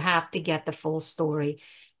 You have to get the full story.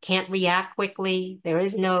 Can't react quickly. There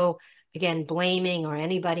is no, again, blaming or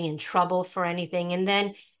anybody in trouble for anything. And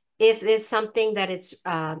then if there's something that it's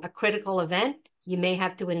a critical event, you may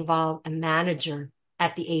have to involve a manager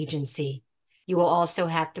at the agency. You will also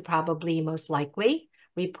have to probably, most likely,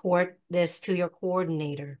 report this to your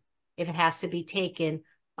coordinator if it has to be taken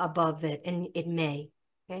above it, and it may,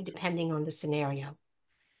 okay, depending on the scenario.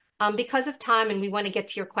 Because of time, and we want to get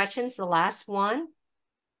to your questions, the last one.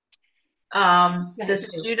 Go The ahead,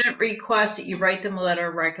 Sue. student requests that you write them a letter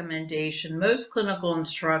of recommendation. Most clinical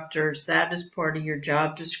instructors, that is part of your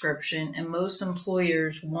job description, and most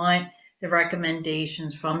employers want the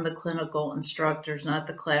recommendations from the clinical instructors, not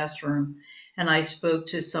the classroom. And I spoke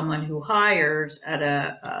to someone who hires at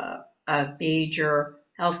a major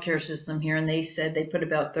healthcare system here, and they said they put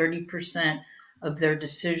about 30% of their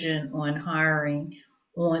decision on hiring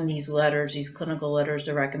on these letters, these clinical letters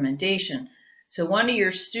of recommendation. So one of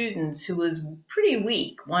your students who was pretty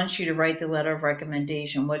weak wants you to write the letter of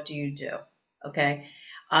recommendation. What do you do? Okay.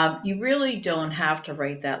 You really don't have to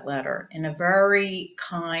write that letter. In a very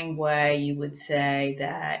kind way, you would say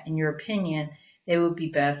that, in your opinion, they would be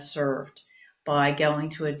best served by going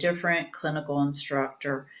to a different clinical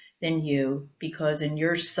instructor than you, because in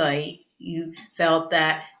your site, you felt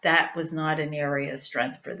that that was not an area of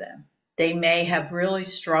strength for them. They may have really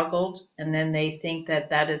struggled, and then they think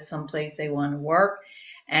that that is someplace they want to work,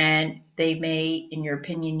 And they may, in your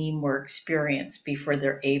opinion, need more experience before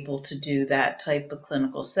they're able to do that type of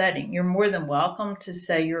clinical setting. You're more than welcome to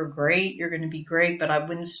say you're great, you're going to be great, but I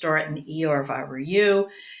wouldn't start in the ER if I were you.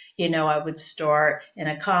 I would start in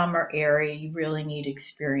a calmer area. You really need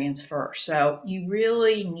experience first. So you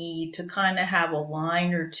really need to kind of have a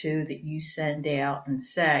line or two that you send out and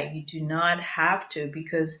say. You do not have to,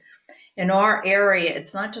 because in our area,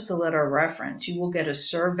 it's not just a letter of reference. You will get a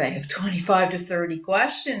survey of 25 to 30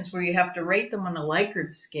 questions where you have to rate them on a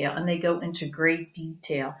Likert scale, and they go into great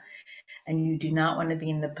detail. And you do not want to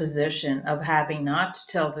be in the position of having not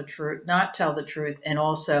tell the truth, and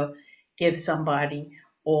also give somebody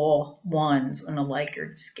all ones on a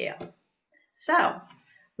Likert scale. So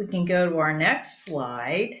we can go to our next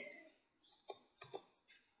slide.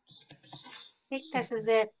 I think this is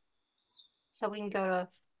it. So we can go to.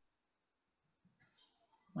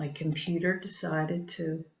 My computer decided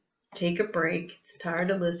to take a break. It's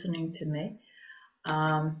tired of listening to me.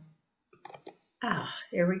 There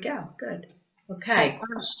we go. Good. Okay,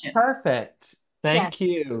 questions. Perfect. Yes. Thank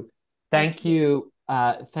you. Thank Thank you.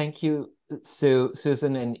 Thank you,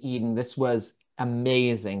 Susan and Eden. This was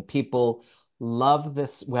amazing. People love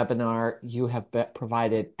this webinar. You have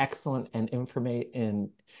provided excellent and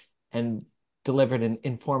delivered an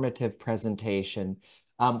informative presentation.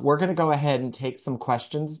 We're going to go ahead and take some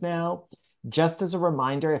questions now. Just as a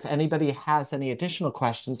reminder, if anybody has any additional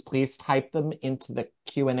questions, please type them into the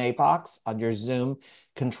Q&A box on your Zoom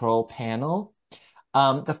control panel.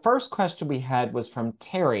 The first question we had was from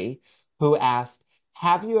Terry, who asked,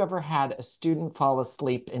 have you ever had a student fall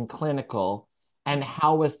asleep in clinical, and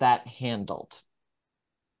how was that handled?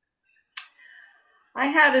 I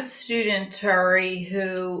had a student, Terry,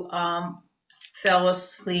 who fell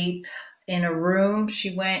asleep in a room.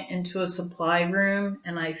 She went into a supply room,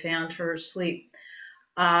 and I found her asleep.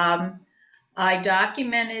 I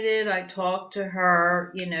documented it. I talked to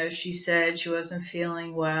her. She said she wasn't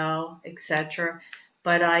feeling well, etc.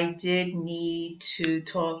 But I did need to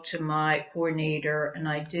talk to my coordinator, and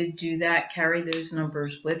I did do that. Carry those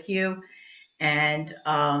numbers with you. And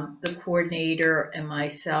the coordinator and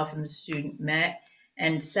myself and the student met.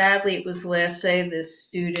 And sadly, it was the last day of the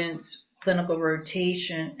student's clinical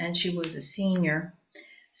rotation, and she was a senior.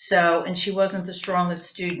 And she wasn't the strongest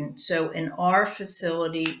student. So in our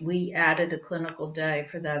facility, we added a clinical day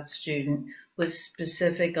for that student with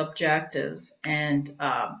specific objectives. And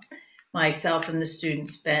myself and the student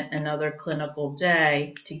spent another clinical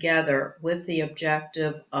day together with the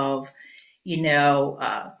objective of,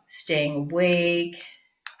 staying awake,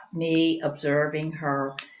 me observing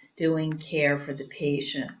her, doing care for the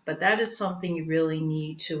patient. But that is something you really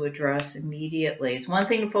need to address immediately. It's one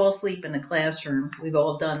thing to fall asleep in a classroom. We've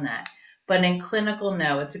all done that. But in clinical,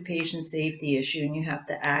 no, it's a patient safety issue, and you have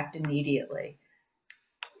to act immediately.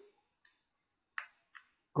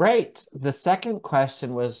 Great. The second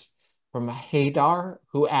question was from Haydar,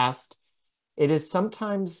 who asked, it is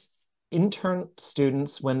sometimes intern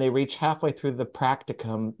students, when they reach halfway through the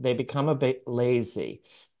practicum, they become a bit lazy.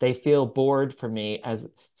 They feel bored for me.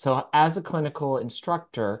 So as a clinical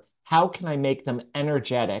instructor, how can I make them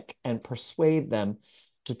energetic and persuade them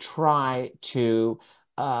to try to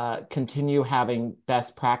continue having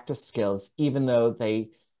best practice skills, even though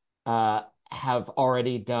have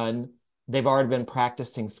already they've already been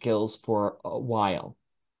practicing skills for a while?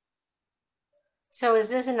 So is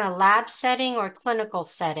this in a lab setting or clinical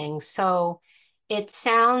setting? So it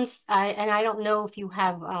sounds, and I don't know if you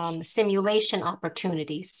have simulation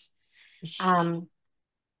opportunities.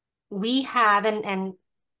 We have, and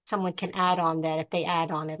someone can add on that if they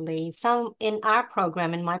add on it, Lee. Some in our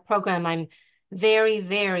program, in my program, I'm very,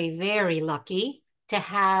 very, very lucky to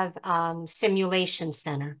have simulation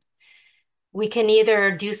center. We can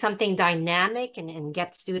either do something dynamic and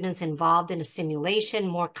get students involved in a simulation,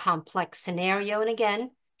 more complex scenario. And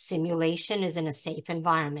again, simulation is in a safe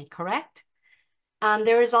environment, correct?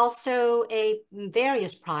 There is also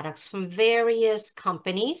various products from various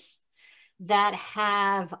companies that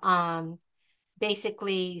have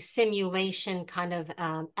basically simulation kind of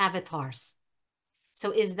avatars.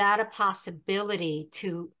 So is that a possibility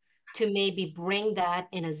to maybe bring that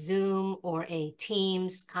in a Zoom or a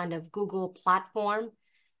Teams kind of Google platform,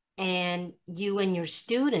 and you and your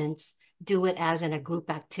students do it as in a group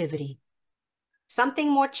activity? Something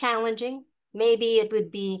more challenging. Maybe it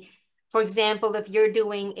would be, for example, if you're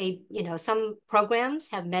doing some programs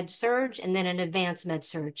have med-surg and then an advanced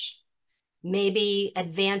med-surg. Maybe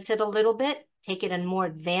advance it a little bit, take it in a more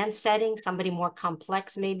advanced setting, somebody more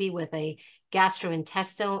complex, maybe with a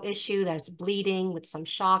gastrointestinal issue that's bleeding with some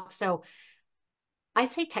shock. So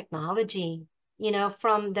I'd say technology,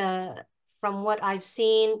 from from what I've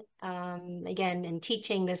seen, again, in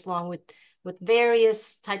teaching this along with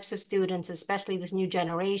various types of students, especially this new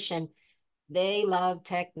generation, they love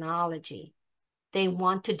technology. They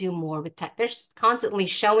want to do more with tech. They're constantly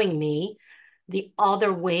showing me the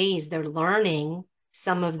other ways they're learning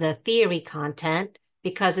some of the theory content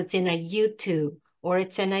because it's in a YouTube or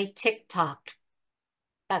it's in a TikTok.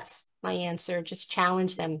 That's my answer. Just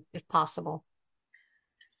challenge them if possible.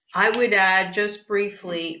 I would add just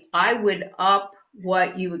briefly, I would up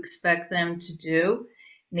what you expect them to do.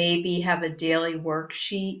 Maybe have a daily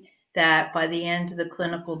worksheet that by the end of the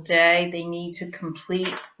clinical day, they need to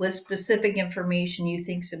complete with specific information you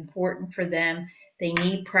think is important for them. They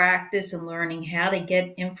need practice in learning how to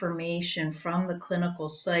get information from the clinical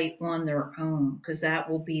site on their own, because that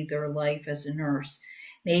will be their life as a nurse.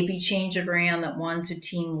 Maybe change it around that one's a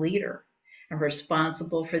team leader and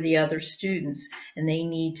responsible for the other students, and they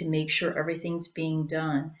need to make sure everything's being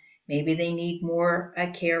done. Maybe they need more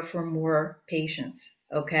care for more patients,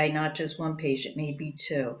 okay? Not just one patient, maybe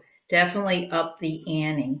two. Definitely up the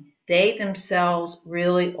ante. They themselves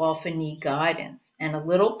really often need guidance and a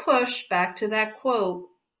little push, back to that quote,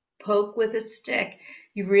 poke with a stick.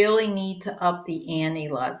 You really need to up the ante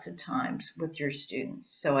lots of times with your students.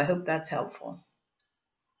 So I hope that's helpful.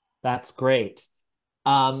 That's great.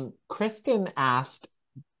 Kristen asked,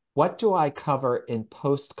 what do I cover in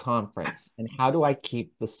post-conference and how do I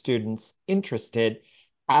keep the students interested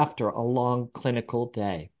after a long clinical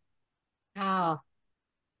day? Oh,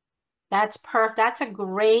 that's perfect. That's a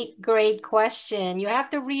great, great question. You have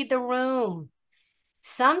to read the room.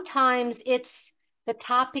 Sometimes the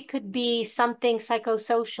topic could be something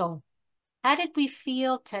psychosocial. How did we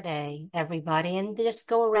feel today, everybody? And just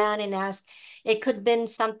go around and ask. It could have been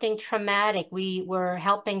something traumatic. We were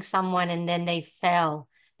helping someone and then they fell.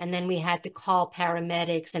 And then we had to call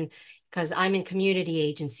paramedics. And because I'm in community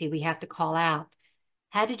agency, we have to call out.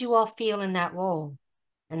 How did you all feel in that role?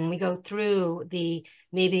 And we go through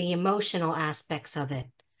maybe the emotional aspects of it.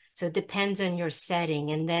 So it depends on your setting.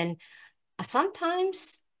 And then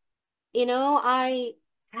sometimes, I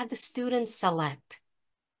have the students select.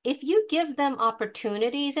 If you give them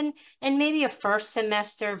opportunities and maybe a first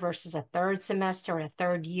semester versus a third semester or a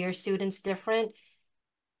third year student's different,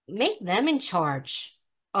 make them in charge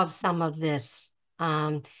of some of this.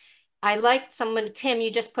 I like someone, Kim, you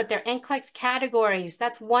just put their NCLEX categories.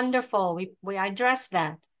 That's wonderful. We address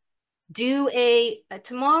that.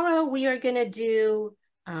 Tomorrow we are going to do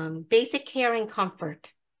basic care and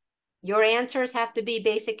comfort. Your answers have to be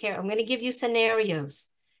basic care. I'm going to give you scenarios.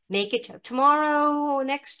 Make it tomorrow,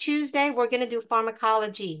 next Tuesday, we're going to do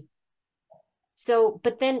pharmacology. So,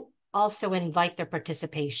 but then also invite their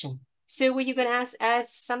participation. Sue, were you going to add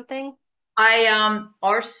something?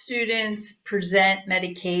 Our students present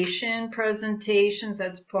medication presentations.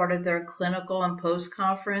 That's part of their clinical and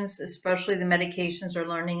post-conference, especially the medications they're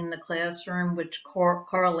learning in the classroom, which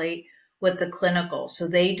correlate with the clinical. So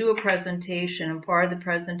they do a presentation, and part of the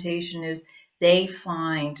presentation is they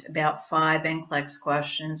find about 5 NCLEX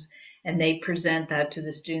questions, and they present that to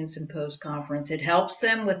the students in post-conference. It helps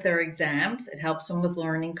them with their exams. It helps them with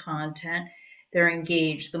learning content. They're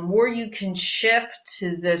engaged. The more you can shift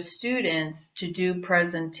to the students to do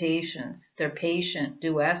presentations, their patient,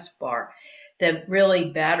 do SBAR, the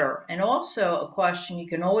really better. And also a question you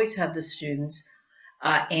can always have the students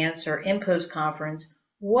answer in post-conference: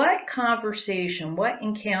 what conversation, what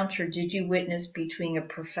encounter did you witness between a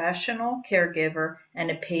professional caregiver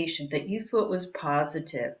and a patient that you thought was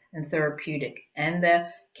positive and therapeutic? And the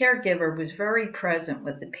caregiver was very present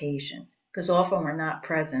with the patient, because often we're not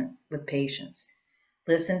present with patients.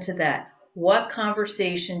 Listen to that. What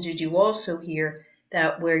conversation did you also hear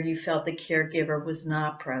that where you felt the caregiver was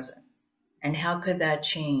not present? And how could that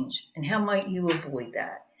change? And how might you avoid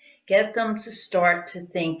that? Get them to start to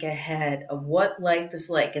think ahead of what life is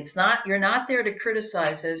like. You're not there to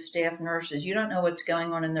criticize those staff nurses. You don't know what's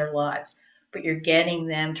going on in their lives, but you're getting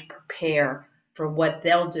them to prepare for what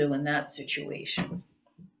they'll do in that situation.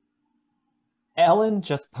 Ellen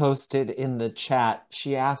just posted in the chat,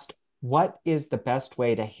 she asked, what is the best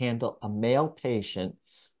way to handle a male patient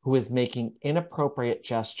who is making inappropriate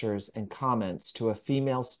gestures and comments to a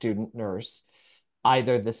female student nurse,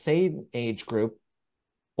 either the same age group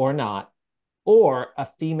or not, or a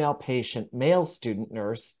female patient, male student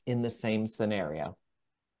nurse in the same scenario?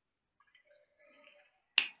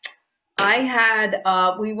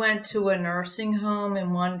 We went to a nursing home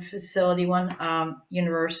in one facility, one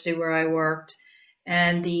university where I worked,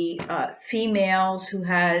 and the females who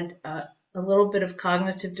had a little bit of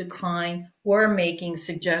cognitive decline were making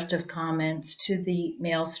suggestive comments to the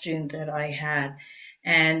male student that I had.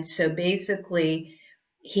 And so basically,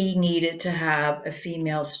 he needed to have a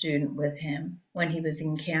female student with him when he was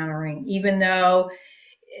encountering, even though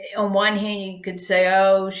on one hand you could say,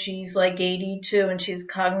 oh, she's like 82 and she's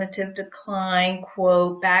cognitive decline,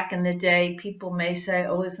 quote, back in the day people may say,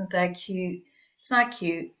 oh, isn't that cute? It's not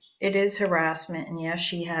cute. It is harassment, and yes,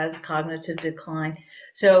 she has cognitive decline.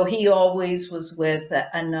 So he always was with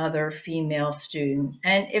another female student,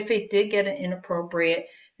 and if it did get inappropriate,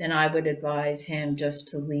 then I would advise him just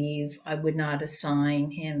to leave. I would not assign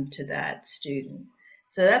him to that student.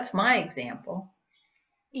 So that's my example.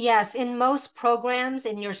 Yes, in most programs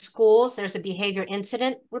in your schools, there's a behavior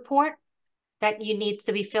incident report that you need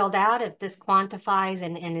to be filled out if this quantifies,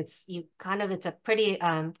 and it's a pretty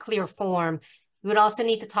clear form. You would also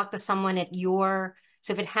need to talk to someone at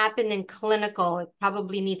so if it happened in clinical, it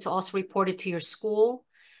probably needs to also report it to your school.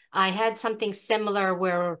 I had something similar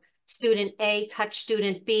where student A touched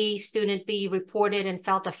student B reported and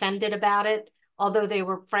felt offended about it. Although they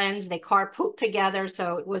were friends, they carpooled together,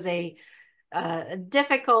 so it was a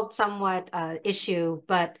difficult somewhat issue,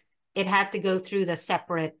 but it had to go through the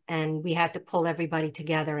separate, and we had to pull everybody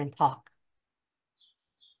together and talk.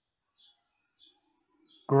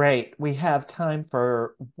 Great. We have time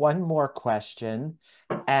for one more question,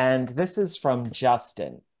 and this is from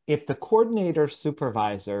Justin. If the coordinator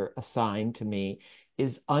supervisor assigned to me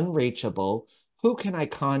is unreachable, who can I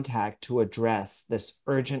contact to address this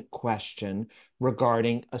urgent question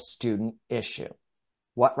regarding a student issue?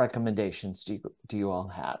 What recommendations do you all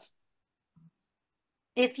have?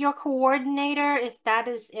 If your coordinator, if that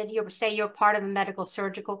is, say you're part of a medical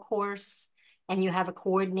surgical course and you have a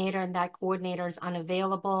coordinator and that coordinator is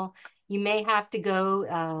unavailable, you may have to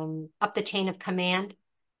go up the chain of command.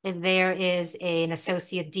 If there is an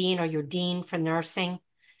associate dean or your dean for nursing,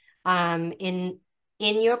 in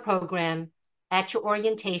your program, at your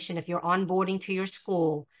orientation, if you're onboarding to your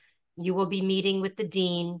school, you will be meeting with the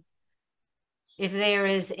dean. If there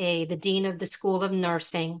is the dean of the School of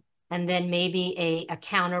Nursing, and then maybe a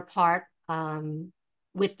counterpart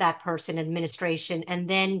with that person, administration, and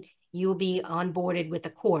then you'll be onboarded with a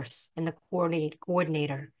course and the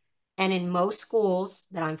coordinator. And in most schools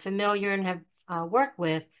that I'm familiar and have worked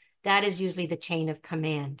with, that is usually the chain of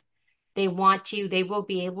command. They will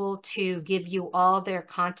be able to give you all their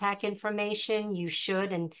contact information. You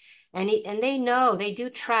should, and they know, they do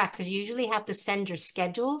track, because you usually have to send your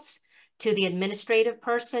schedules to the administrative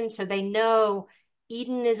person, so they know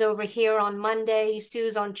Eden is over here on Monday,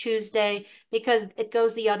 Sue's on Tuesday, because it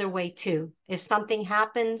goes the other way too. If something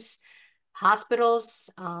happens, hospitals,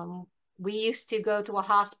 we used to go to a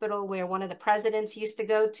hospital where one of the presidents used to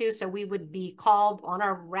go to, so we would be called on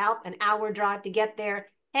our route, an hour drive to get there.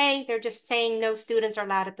 Hey, they're just saying no students are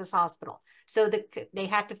allowed at this hospital. So they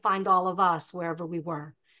had to find all of us wherever we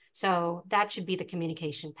were. So that should be the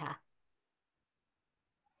communication path.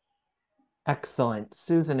 Excellent.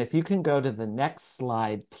 Susan, if you can go to the next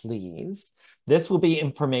slide, please. This will be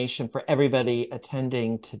information for everybody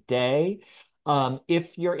attending today.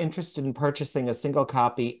 If you're interested in purchasing a single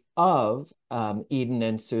copy of Eden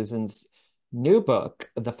and Susan's new book,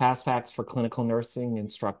 The Fast Facts for Clinical Nursing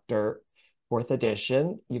Instructor, 4th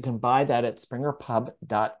edition, you can buy that at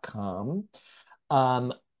springerpub.com.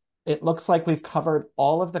 It looks like we've covered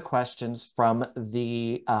all of the questions from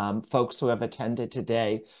the folks who have attended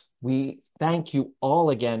today. We thank you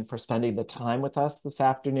all again for spending the time with us this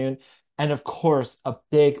afternoon. And of course, a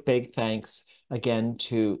big, big thanks again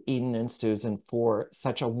to Eden and Susan for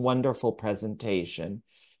such a wonderful presentation.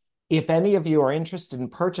 If any of you are interested in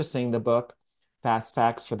purchasing the book, Fast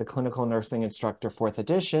Facts for the Clinical Nursing Instructor, 4th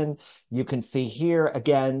edition, you can see here,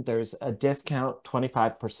 again, there's a discount,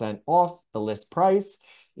 25% off the list price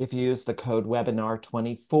if you use the code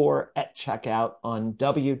webinar24 at checkout on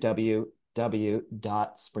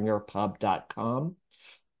www.springerpub.com.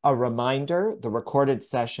 A reminder, the recorded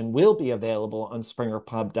session will be available on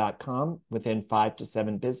springerpub.com within 5 to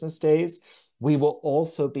 7 business days. We will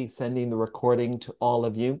also be sending the recording to all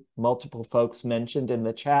of you. Multiple folks mentioned in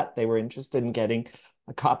the chat they were interested in getting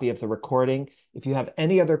a copy of the recording. If you have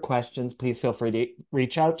any other questions, please feel free to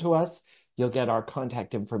reach out to us. You'll get our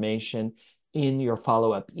contact information in your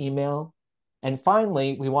follow-up email. And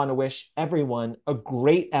finally, we want to wish everyone a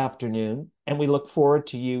great afternoon, and we look forward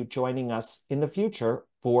to you joining us in the future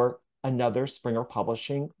for another Springer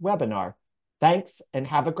Publishing webinar. Thanks, and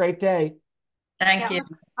have a great day. Thank you.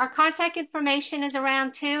 Our contact information is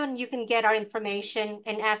around too, and you can get our information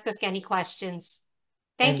and ask us any questions.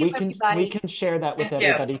 Thank you, everybody. We can share that with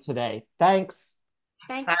everybody today. Thanks.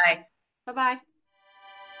 Thanks. Bye. Bye-bye.